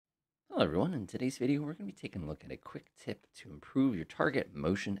Hello everyone, in today's video we're going to be taking a look at a quick tip to improve your target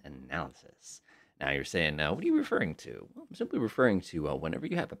motion analysis. Now you're saying, what are you referring to? Well, I'm simply referring to whenever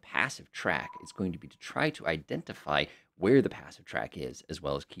you have a passive track, it's going to be to try to identify where the passive track is, as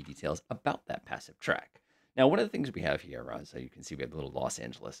well as key details about that passive track. Now one of the things we have here, so you can see we have a little Los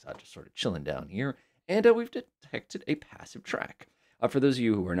Angeles just sort of chilling down here, and we've detected a passive track. For those of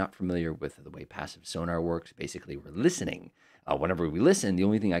you who are not familiar with the way passive sonar works, basically we're listening. Whenever we listen, the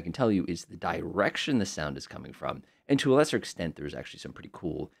only thing I can tell you is the direction the sound is coming from. And to a lesser extent, there's actually some pretty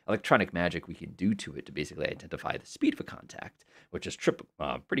cool electronic magic we can do to it to basically identify the speed of a contact, which is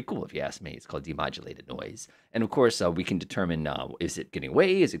pretty cool if you ask me. It's called demodulated noise. And of course, we can determine is it getting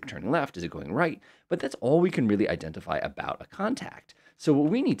away? Is it turning left? Is it going right? But that's all we can really identify about a contact. So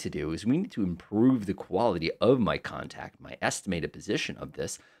what we need to do is we need to improve the quality of my contact, my estimated position of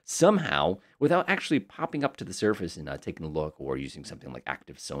this, somehow without actually popping up to the surface and taking a look or using something like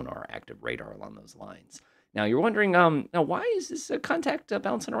active sonar or active radar along those lines. Now you're wondering, now why is this contact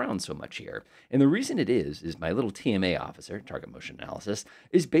bouncing around so much here? And the reason it is my little TMA officer, target motion analysis,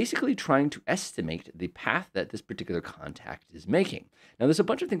 is basically trying to estimate the path that this particular contact is making. Now there's a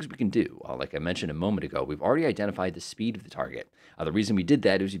bunch of things we can do. Like I mentioned a moment ago, we've already identified the speed of the target. The reason we did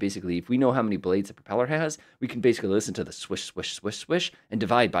that is basically, if we know how many blades a propeller has, we can basically listen to the swish, swish, swish, swish, and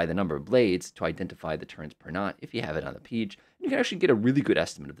divide by the number of blades to identify the turns per knot if you have it on the page. And you can actually get a really good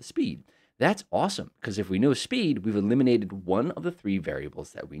estimate of the speed. That's awesome, because if we know speed, we've eliminated one of the three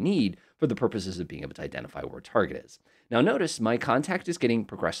variables that we need for the purposes of being able to identify where a target is. Now notice my contact is getting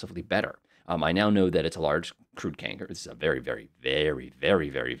progressively better. I now know that it's a large crude tanker. This is a very, very, very, very,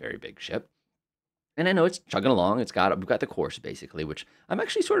 very, very big ship. And I know it's chugging along. We've got the course basically, which I'm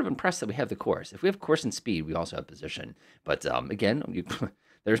actually sort of impressed that we have the course. If we have course and speed, we also have position. But again,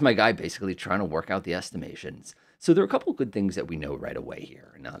 there's my guy basically trying to work out the estimations. So there are a couple of good things that we know right away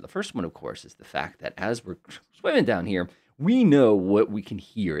here. Now, the first one, of course, is the fact that as we're swimming down here, we know what we can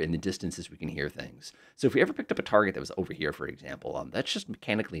hear in the distances we can hear things. So if we ever picked up a target that was over here, for example, that's just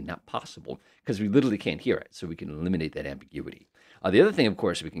mechanically not possible because we literally can't hear it. So we can eliminate that ambiguity. The other thing, of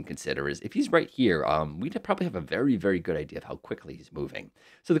course, we can consider is if he's right here, we'd probably have a very, very good idea of how quickly he's moving.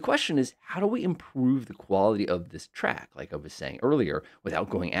 So the question is, how do we improve the quality of this track, like I was saying earlier,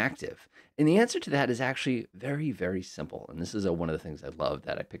 without going active? And the answer to that is actually very, very simple. And this is one of the things I love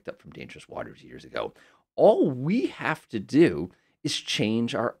that I picked up from Dangerous Waters years ago. All we have to do is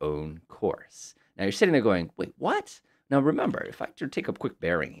change our own course. Now you're sitting there going, wait, what? Now remember, if I take a quick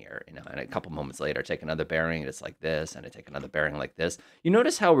bearing here, and a couple moments later, I take another bearing, and it's like this, and I take another bearing like this, you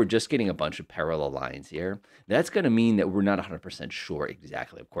notice how we're just getting a bunch of parallel lines here? That's going to mean that we're not 100% sure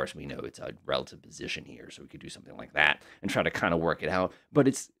exactly. Of course, we know it's a relative position here, so we could do something like that and try to kind of work it out, but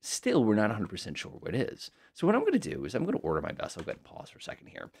it's still, we're not 100% sure what it is. So what I'm going to do is I'm going to order my vessel, go ahead and pause for a second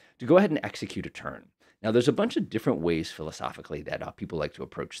here, to go ahead and execute a turn. Now, there's a bunch of different ways philosophically that people like to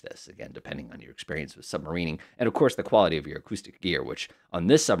approach this, again, depending on your experience with submarining and, of course, the quality of your acoustic gear, which on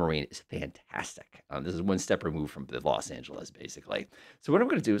this submarine is fantastic. This is one step removed from the Los Angeles, basically. So what I'm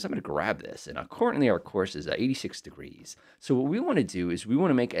going to do is I'm going to grab this, and currently our course is 86 degrees. So what we want to do is we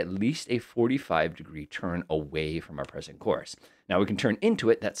want to make at least a 45-degree turn away from our present course. Now, we can turn into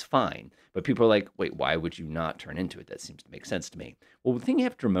it, that's fine. But people are like, wait, why would you not turn into it? That seems to make sense to me. Well, the thing you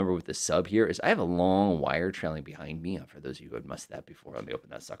have to remember with the sub here is I have a long wire trailing behind me. For those of you who had missed that before, let me open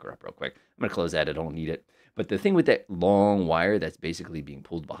that sucker up real quick. I'm going to close that. I don't need it. But the thing with that long wire that's basically being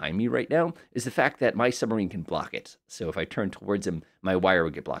pulled behind me right now is the fact that my submarine can block it. So if I turn towards him, my wire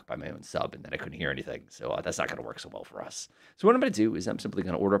would get blocked by my own sub, and then I couldn't hear anything. So that's not going to work so well for us. So what I'm going to do is I'm simply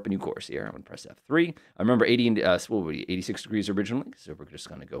going to order up a new course here. I'm going to press F3. I remember 86 degrees originally, so we're just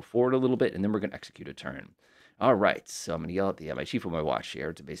going to go forward a little bit, and then we're going to execute a turn. All right, so I'm going to yell at my chief of my watch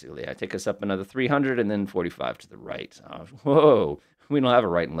here to basically take us up another 300 and then 45 to the right. Whoa, we don't have a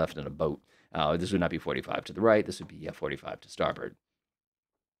right and left in a boat. This would not be 45 to the right. This would be 45 to starboard.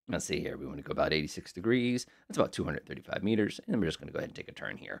 Let's see here. We want to go about 86 degrees. That's about 235 meters. And then we're just going to go ahead and take a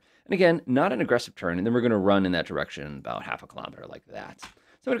turn here. And again, not an aggressive turn. And then we're going to run in that direction about half a kilometer like that. So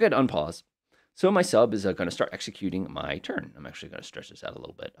I'm going to go ahead and unpause. So my sub is going to start executing my turn. I'm actually going to stretch this out a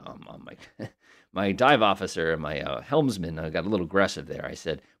little bit. On my dive officer, my helmsman, got a little aggressive there. I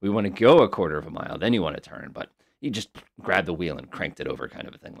said, we want to go a quarter of a mile, then you want to turn. But he just grabbed the wheel and cranked it over, kind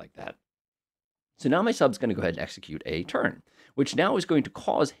of a thing like that. So now my sub's going to go ahead and execute a turn, which now is going to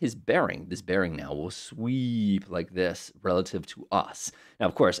cause his bearing. This bearing now will sweep like this relative to us. Now,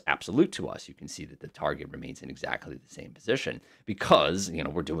 of course, absolute to us, you can see that the target remains in exactly the same position because,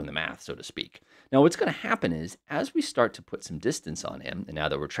 we're doing the math, so to speak. Now, what's going to happen is as we start to put some distance on him, and now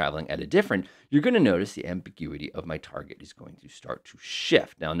that we're traveling at a different, you're going to notice the ambiguity of my target is going to start to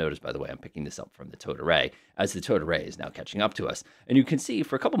shift. Now, notice, by the way, I'm picking this up from the towed array as the towed array is now catching up to us. And you can see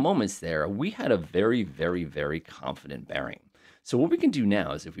for a couple moments there, we had a very, very, very confident bearing. So what we can do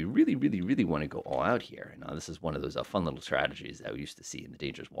now is if we really, really, really want to go all out here, and this is one of those fun little strategies that we used to see in the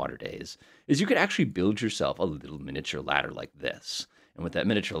Dangerous Water days, is you could actually build yourself a little miniature ladder like this. And what that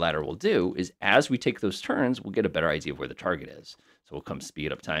miniature ladder will do is as we take those turns, we'll get a better idea of where the target is. So we'll come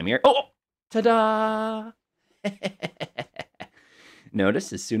speed up time here. Oh, ta-da!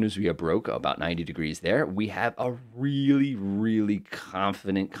 Notice as soon as we broke about 90 degrees there, we have a really, really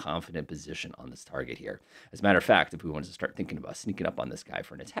confident position on this target here. As a matter of fact, if we wanted to start thinking about sneaking up on this guy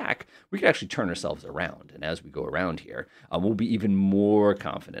for an attack, we could actually turn ourselves around. And as we go around here, we'll be even more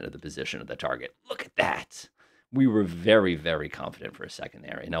confident of the position of the target. Look at that. We were very, very confident for a second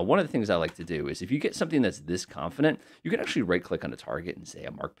there. And now one of the things I like to do is if you get something that's this confident, you can actually right click on a target and say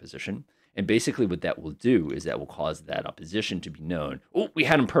a mark position. And basically what that will do is that will cause that position to be known. Oh, we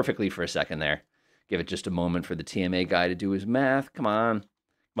had him perfectly for a second there. Give it just a moment for the TMA guy to do his math. Come on.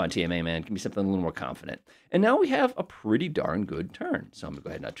 Come on, TMA, man. Give me something a little more confident. And now we have a pretty darn good turn. So I'm going to go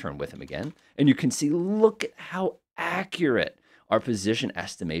ahead and turn with him again. And you can see, look at how accurate our position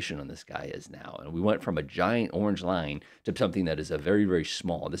estimation on this guy is now. And we went from a giant orange line to something that is a very, very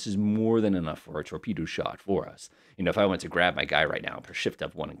small. This is more than enough for a torpedo shot for us. If I went to grab my guy right now, press Shift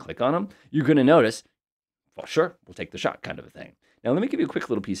F1 and click on him, you're going to notice, well, sure, we'll take the shot kind of a thing. Now, let me give you a quick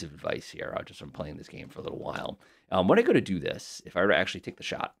little piece of advice here, just from playing this game for a little while. When I go to do this, if I were to actually take the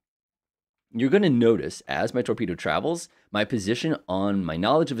shot, you're going to notice as my torpedo travels, my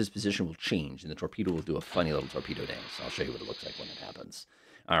knowledge of his position will change, and the torpedo will do a funny little torpedo dance. I'll show you what it looks like when it happens.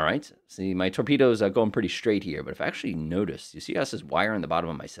 All right, see, my torpedoes are going pretty straight here, but if I actually notice, you see how it says wire on the bottom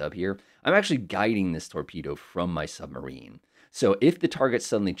of my sub here? I'm actually guiding this torpedo from my submarine. So if the target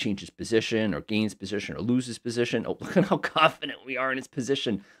suddenly changes position or gains position or loses position, oh, look at how confident we are in its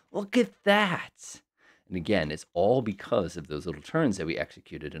position. Look at that. And again, it's all because of those little turns that we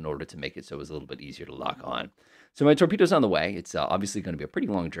executed in order to make it so it was a little bit easier to lock on. So my torpedo's on the way. It's obviously going to be a pretty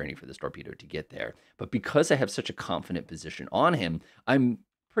long journey for this torpedo to get there. But because I have such a confident position on him, I'm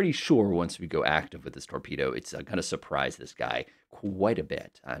pretty sure once we go active with this torpedo, it's going to surprise this guy quite a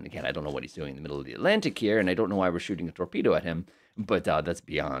bit. And again, I don't know what he's doing in the middle of the Atlantic here, and I don't know why we're shooting a torpedo at him, but that's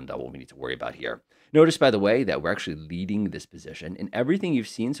beyond what we need to worry about here. Notice, by the way, that we're actually leading this position, and everything you've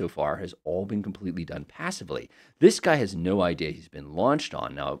seen so far has all been completely done passively. This guy has no idea he's been launched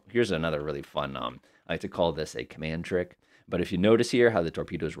on. Now, here's another really fun, I like to call this a command trick. But if you notice here how the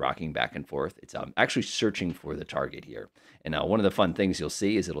torpedo is rocking back and forth, it's actually searching for the target here. And now one of the fun things you'll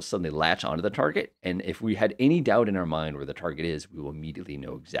see is it'll suddenly latch onto the target. And if we had any doubt in our mind where the target is, we will immediately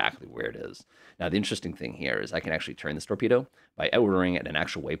know exactly where it is. Now, the interesting thing here is I can actually turn this torpedo by ordering at an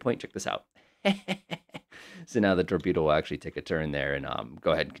actual waypoint. Check this out. So now the torpedo will actually take a turn there and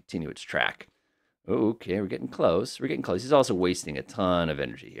go ahead and continue its track. Okay, we're getting close. We're getting close. He's also wasting a ton of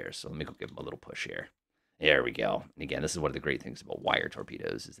energy here. So let me go give him a little push here. There we go. And again, this is one of the great things about wire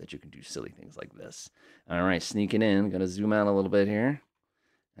torpedoes is that you can do silly things like this. All right, sneaking in. Going to zoom out a little bit here.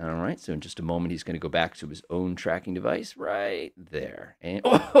 All right, so in just a moment, he's going to go back to his own tracking device right there. And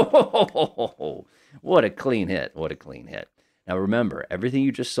oh, what a clean hit. What a clean hit. Now, remember, everything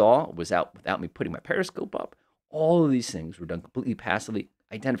you just saw was out without me putting my periscope up. All of these things were done completely passively.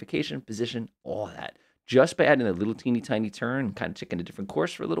 Identification, position, all of that. Just by adding a little teeny tiny turn and kind of taking a different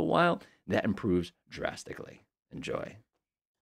course for a little while, that improves drastically. Enjoy.